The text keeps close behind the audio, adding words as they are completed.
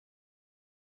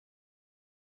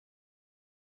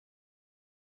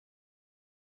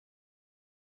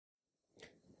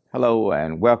Hello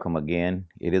and welcome again.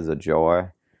 It is a joy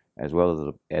as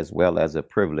well as a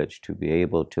privilege to be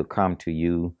able to come to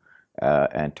you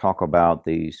and talk about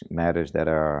these matters that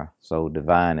are so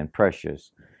divine and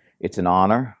precious. It's an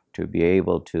honor to be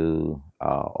able to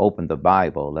open the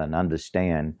Bible and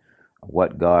understand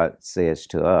what God says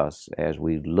to us as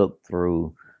we look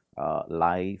through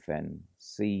life and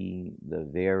see the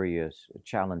various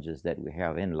challenges that we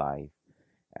have in life.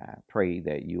 I pray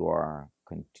that you are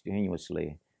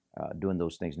continuously doing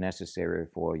those things necessary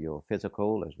for your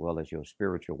physical as well as your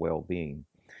spiritual well being.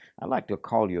 I'd like to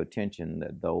call your attention,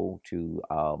 though, to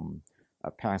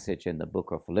a passage in the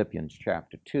book of Philippians,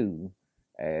 chapter 2,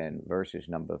 and verses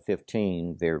number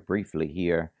 15, very briefly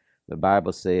here. The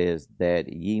Bible says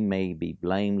that ye may be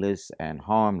blameless and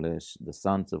harmless, the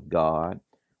sons of God,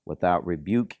 without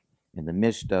rebuke, in the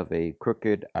midst of a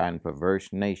crooked and perverse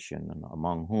nation,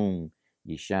 among whom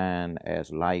ye shine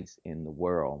as lights in the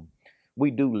world. We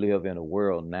do live in a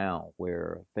world now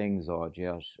where things are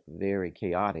just very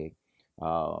chaotic.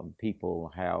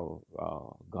 People have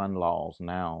gun laws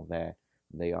now that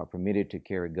they are permitted to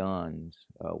carry guns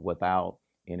without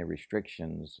any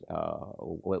restrictions,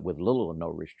 with little or no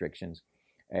restrictions.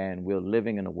 And we're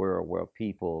living in a world where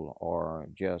people are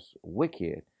just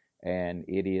wicked, and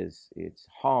it's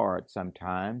hard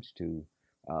sometimes to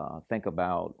think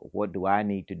about what do I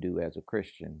need to do as a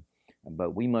Christian.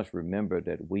 But we must remember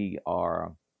that we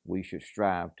should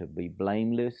strive to be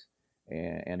blameless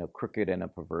in a crooked and a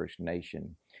perverse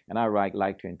nation. And I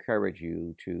like to encourage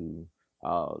you to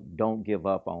don't give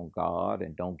up on God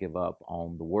and don't give up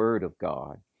on the Word of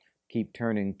God. Keep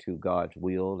turning to God's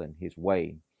will and His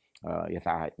way. If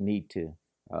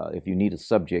you need a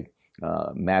subject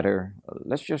matter,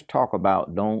 let's just talk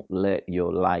about don't let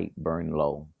your light burn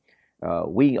low.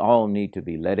 We all need to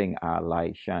be letting our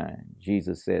light shine.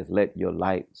 Jesus says, let your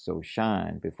light so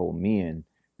shine before men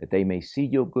that they may see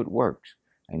your good works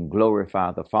and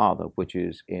glorify the Father which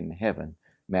is in heaven.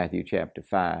 Matthew chapter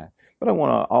 5. But I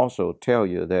want to also tell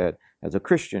you that as a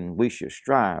Christian, we should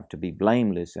strive to be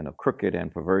blameless in a crooked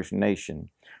and perverse nation.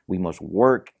 We must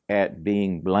work at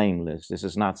being blameless. This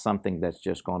is not something that's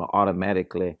just going to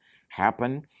automatically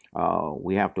happen.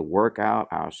 We have to work out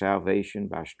our salvation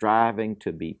by striving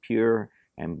to be pure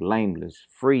and blameless,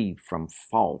 free from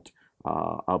fault,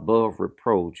 above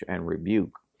reproach and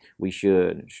rebuke. We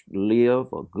should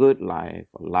live a good life,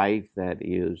 a life that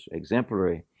is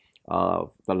exemplary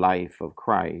of the life of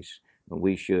Christ.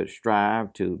 We should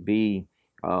strive to be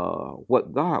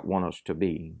what God wants us to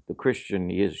be. The Christian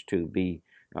is to be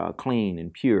clean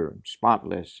and pure,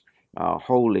 spotless,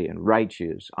 holy and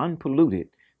righteous, unpolluted.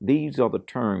 These are the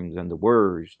terms and the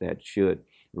words that should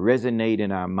resonate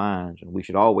in our minds, and we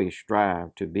should always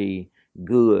strive to be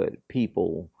good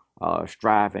people,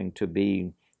 striving to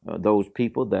be those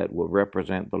people that will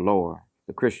represent the Lord.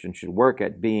 The Christian should work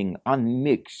at being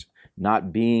unmixed,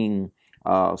 not being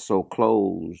so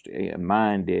closed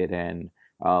minded and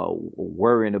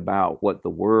worrying about what the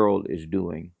world is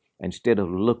doing. Instead,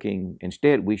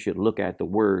 we should look at the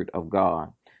Word of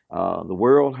God. The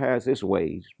world has its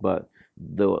ways, but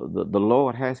the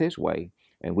Lord has His way,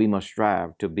 and we must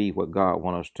strive to be what God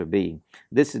wants us to be.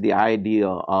 This is the idea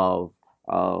of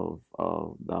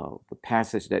the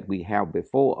passage that we have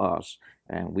before us,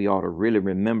 and we ought to really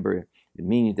remember it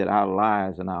means that our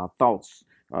lives and our thoughts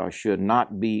should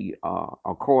not be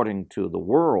according to the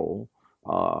world.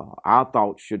 Our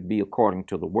thoughts should be according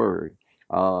to the Word,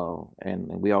 and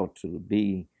we ought to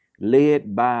be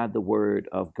led by the Word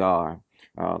of God.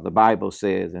 The Bible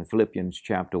says in Philippians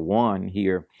chapter 1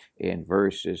 here in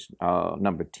verses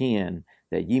number 10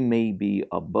 that ye may be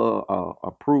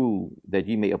approved, that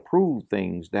ye may approve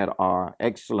things that are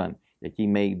excellent, that ye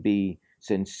may be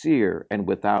sincere and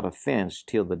without offense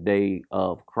till the day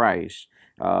of Christ.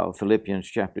 Philippians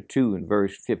chapter 2 and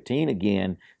verse 15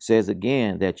 again says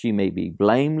again that ye may be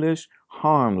blameless,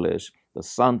 harmless, the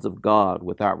sons of God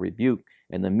without rebuke,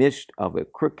 in the midst of a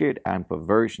crooked and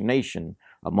perverse nation,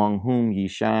 among whom ye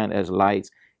shine as lights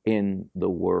in the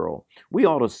world. We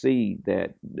ought to see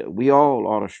that we all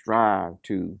ought to strive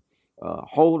to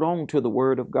hold on to the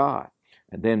Word of God.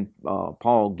 And then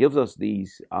Paul gives us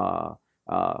these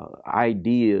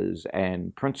ideas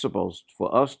and principles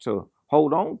for us to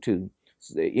hold on to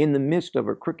in the midst of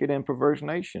a crooked and perverse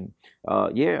nation.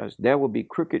 Yes, there will be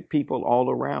crooked people all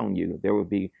around you. There will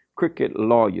be crooked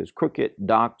lawyers, crooked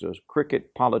doctors,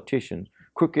 crooked politicians,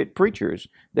 crooked preachers.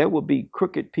 There will be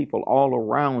crooked people all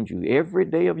around you every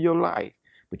day of your life.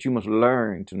 But you must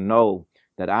learn to know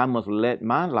that I must let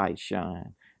my light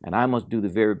shine, and I must do the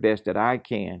very best that I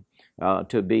can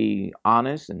to be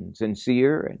honest and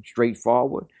sincere and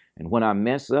straightforward. And when I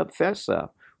mess up, fess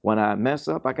up. When I mess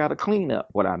up, I got to clean up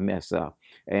what I mess up.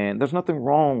 And there's nothing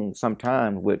wrong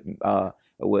sometimes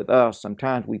with us.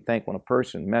 Sometimes we think when a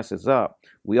person messes up,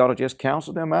 we ought to just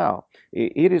counsel them out.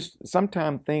 It is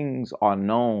sometimes things are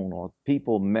known or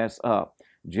people mess up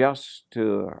just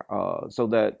to so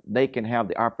that they can have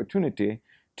the opportunity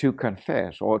to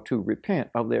confess or to repent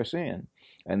of their sin.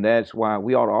 And that's why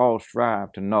we ought to all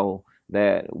strive to know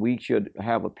that we should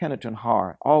have a penitent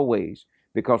heart always,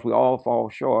 because we all fall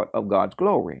short of God's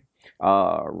glory.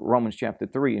 Romans chapter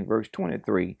 3 and verse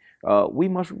 23, we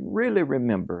must really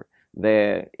remember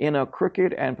that in a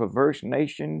crooked and perverse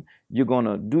nation, you're going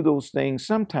to do those things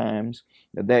sometimes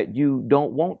that you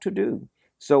don't want to do.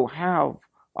 So have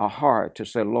a heart to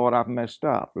say, Lord, I've messed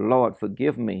up. Lord,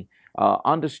 forgive me.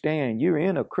 Understand you're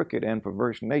in a crooked and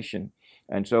perverse nation.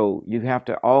 And so you have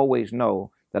to always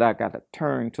know that I got to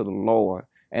turn to the Lord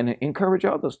and encourage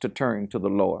others to turn to the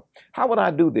Lord. How would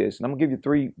I do this? And I'm going to give you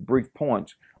 3 brief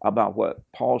points about what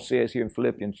Paul says here in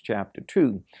Philippians chapter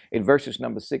 2 in verses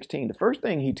number 16. The first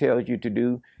thing he tells you to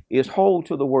do is hold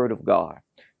to the word of God.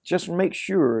 Just make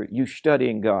sure you study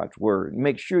in God's word.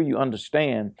 Make sure you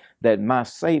understand that my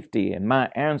safety and my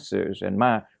answers and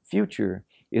my future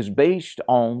is based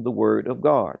on the word of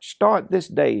God. Start this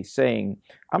day saying,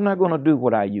 I'm not going to do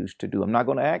what I used to do. I'm not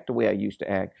going to act the way I used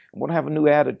to act. I'm going to have a new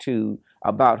attitude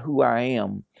about who I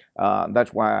am.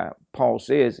 That's why Paul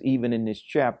says, even in this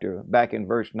chapter, back in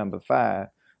verse number 5,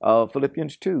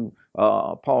 Philippians 2,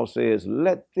 Paul says,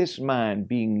 let this mind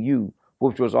be in you,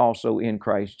 which was also in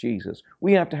Christ Jesus.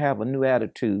 We have to have a new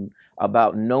attitude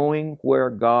about knowing where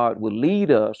God will lead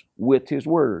us with his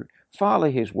word. Follow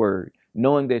his word,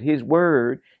 knowing that his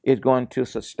word is going to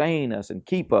sustain us and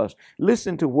keep us.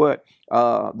 Listen to what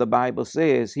the Bible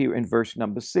says here in verse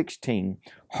number 16,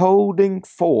 holding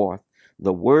forth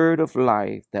the word of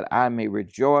life, that I may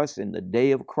rejoice in the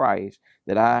day of Christ,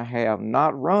 that I have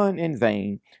not run in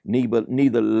vain,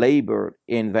 neither labored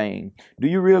in vain. Do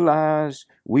you realize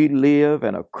we live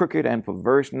in a crooked and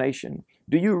perverse nation?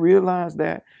 Do you realize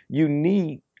that you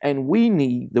need and we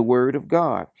need the word of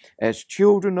God? As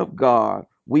children of God,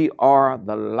 we are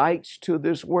the lights to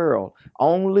this world.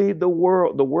 Only the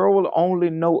world will only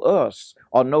know us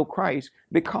or know Christ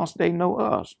because they know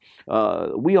us.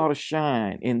 We ought to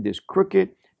shine in this crooked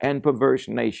and perverse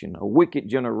nation, a wicked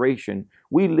generation.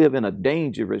 We live in a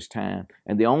dangerous time,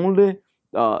 and the only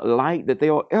light that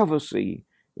they'll ever see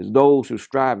is those who are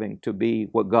striving to be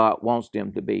what God wants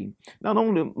them to be. Not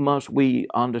only must we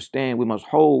understand, we must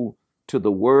hold to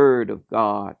the word of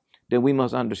God, then we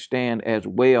must understand as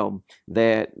well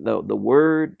that the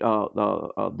world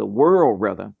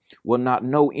rather will not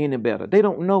know any better. They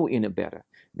don't know any better.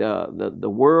 The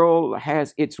world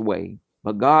has its way,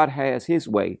 but God has his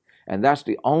way, and that's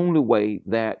the only way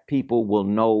that people will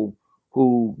know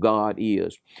who God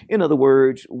is. In other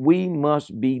words, we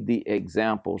must be the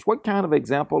examples. What kind of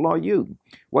example are you?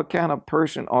 What kind of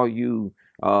person are you?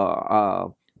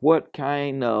 What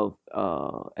kind of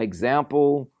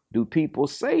example do people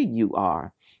say you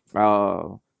are?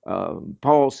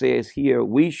 Paul says here,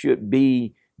 we should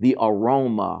be the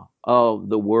aroma of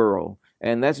the world.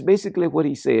 And that's basically what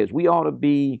he says. We ought to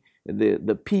be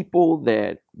the people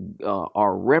that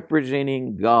are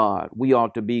representing God. We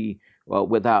ought to be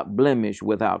without blemish,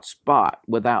 without spot,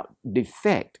 without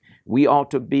defect. We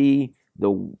ought to be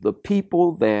the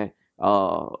people that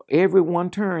everyone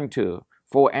turn to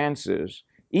for answers.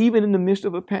 Even in the midst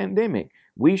of a pandemic,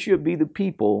 we should be the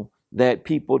people that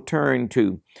people turn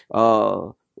to.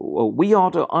 We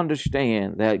ought to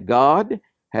understand that God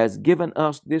has given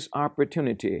us this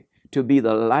opportunity to be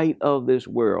the light of this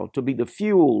world, to be the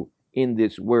fuel in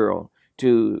this world,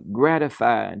 to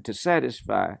gratify and to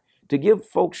satisfy, to give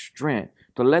folks strength,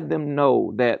 to let them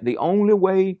know that the only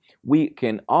way we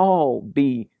can all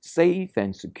be safe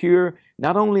and secure,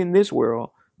 not only in this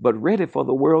world, but ready for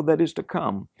the world that is to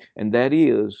come. And that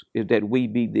is that we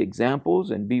be the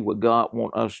examples and be what God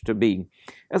wants us to be.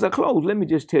 As I close, let me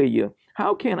just tell you,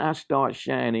 how can I start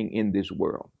shining in this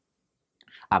world?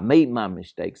 I've made my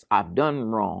mistakes. I've done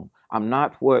wrong. I'm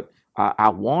not what I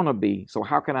want to be. So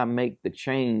how can I make the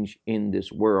change in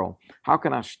this world? How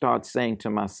can I start saying to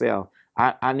myself,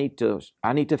 I need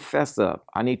to fess up.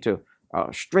 I need to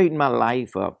straighten my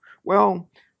life up. Well,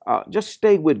 just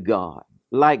stay with God.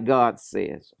 Like God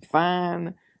says,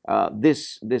 find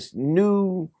this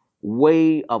new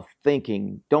way of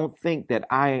thinking. Don't think that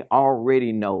I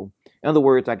already know. In other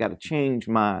words, I got to change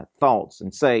my thoughts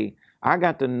and say, I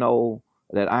got to know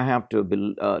that I have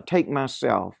to take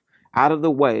myself out of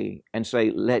the way and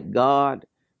say, let God,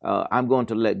 I'm going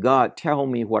to let God tell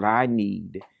me what I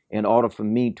need in order for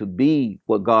me to be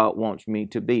what God wants me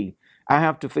to be. I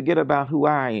have to forget about who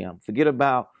I am, forget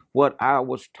about what I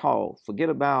was taught, forget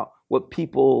about what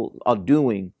people are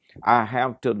doing. I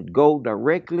have to go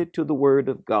directly to the Word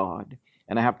of God.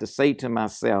 And I have to say to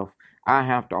myself, I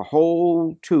have to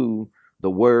hold to the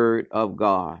Word of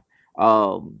God.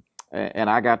 And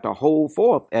I got to hold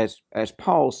forth, as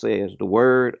Paul says, the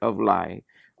word of life.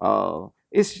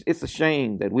 It's a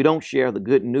shame that we don't share the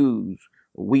good news.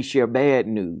 We share bad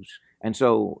news. And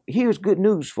so here's good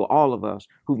news for all of us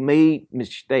who've made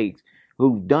mistakes,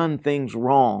 who've done things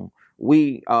wrong.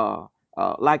 We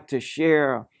like to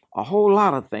share a whole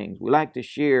lot of things. We like to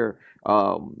share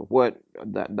what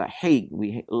the hate.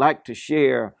 We like to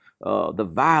share the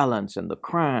violence and the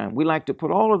crime. We like to put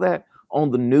all of that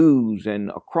on the news and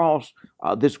across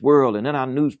this world and in our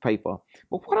newspaper.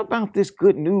 But what about this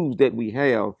good news that we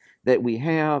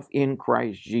have in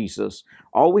Christ Jesus?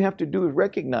 All we have to do is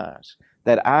recognize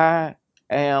that I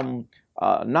am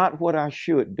not what I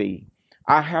should be.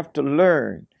 I have to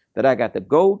learn that I got to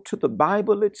go to the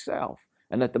Bible itself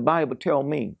and let the Bible tell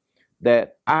me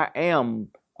that I am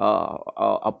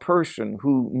a person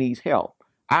who needs help.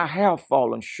 I have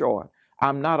fallen short.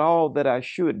 I'm not all that I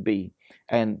should be,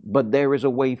 but there is a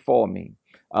way for me.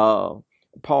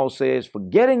 Paul says,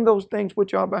 forgetting those things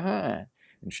which are behind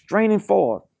and straining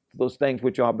forth those things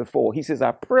which are before. He says,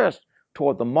 I press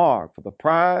toward the mark for the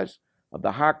prize of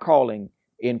the high calling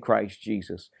in Christ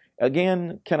Jesus.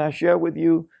 Again, can I share with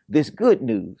you this good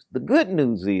news? The good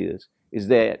news is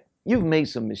that you've made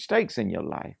some mistakes in your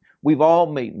life. We've all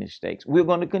made mistakes. We're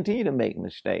going to continue to make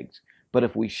mistakes. But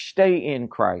if we stay in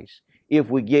Christ, if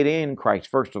we get in Christ,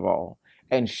 first of all,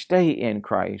 and stay in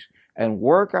Christ and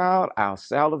work out our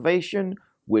salvation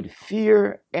with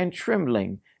fear and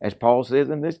trembling, as Paul says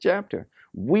in this chapter,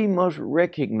 we must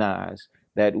recognize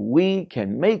that we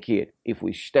can make it if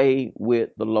we stay with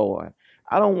the Lord.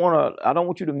 I don't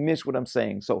want you to miss what I'm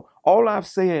saying. So all I've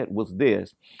said was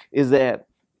this, is that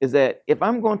if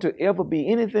I'm going to ever be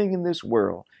anything in this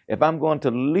world, if I'm going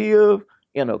to live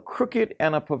in a crooked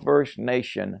and a perverse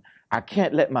nation, I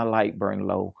can't let my light burn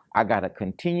low. I got to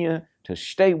continue to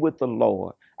stay with the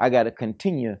Lord. I got to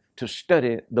continue to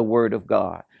study the Word of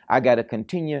God. I got to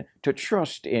continue to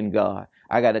trust in God.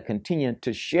 I got to continue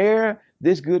to share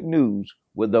this good news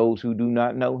with those who do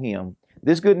not know Him.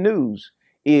 This good news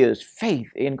is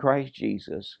faith in Christ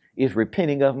Jesus, is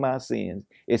repenting of my sins,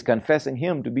 is confessing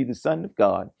Him to be the Son of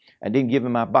God, and then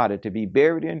giving my body to be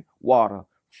buried in water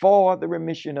for the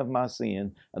remission of my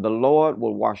sin. And the Lord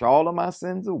will wash all of my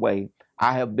sins away.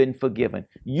 I have been forgiven.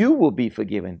 You will be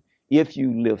forgiven. If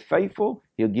you live faithful,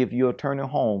 He'll give you eternal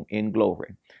home in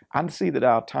glory. I see that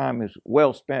our time is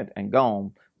well spent and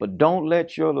gone, but don't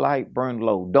let your light burn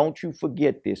low. Don't you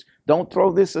forget this. Don't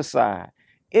throw this aside.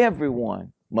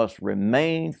 Everyone must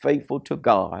remain faithful to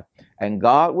God, and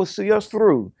God will see us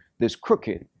through this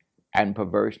crooked and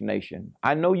perverse nation.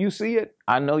 I know you see it.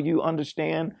 I know you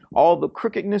understand all the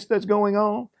crookedness that's going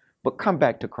on, but come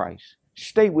back to Christ.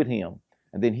 Stay with Him,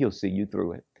 and then He'll see you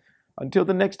through it. Until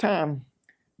the next time,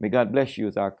 may God bless you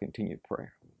as our continued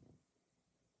prayer.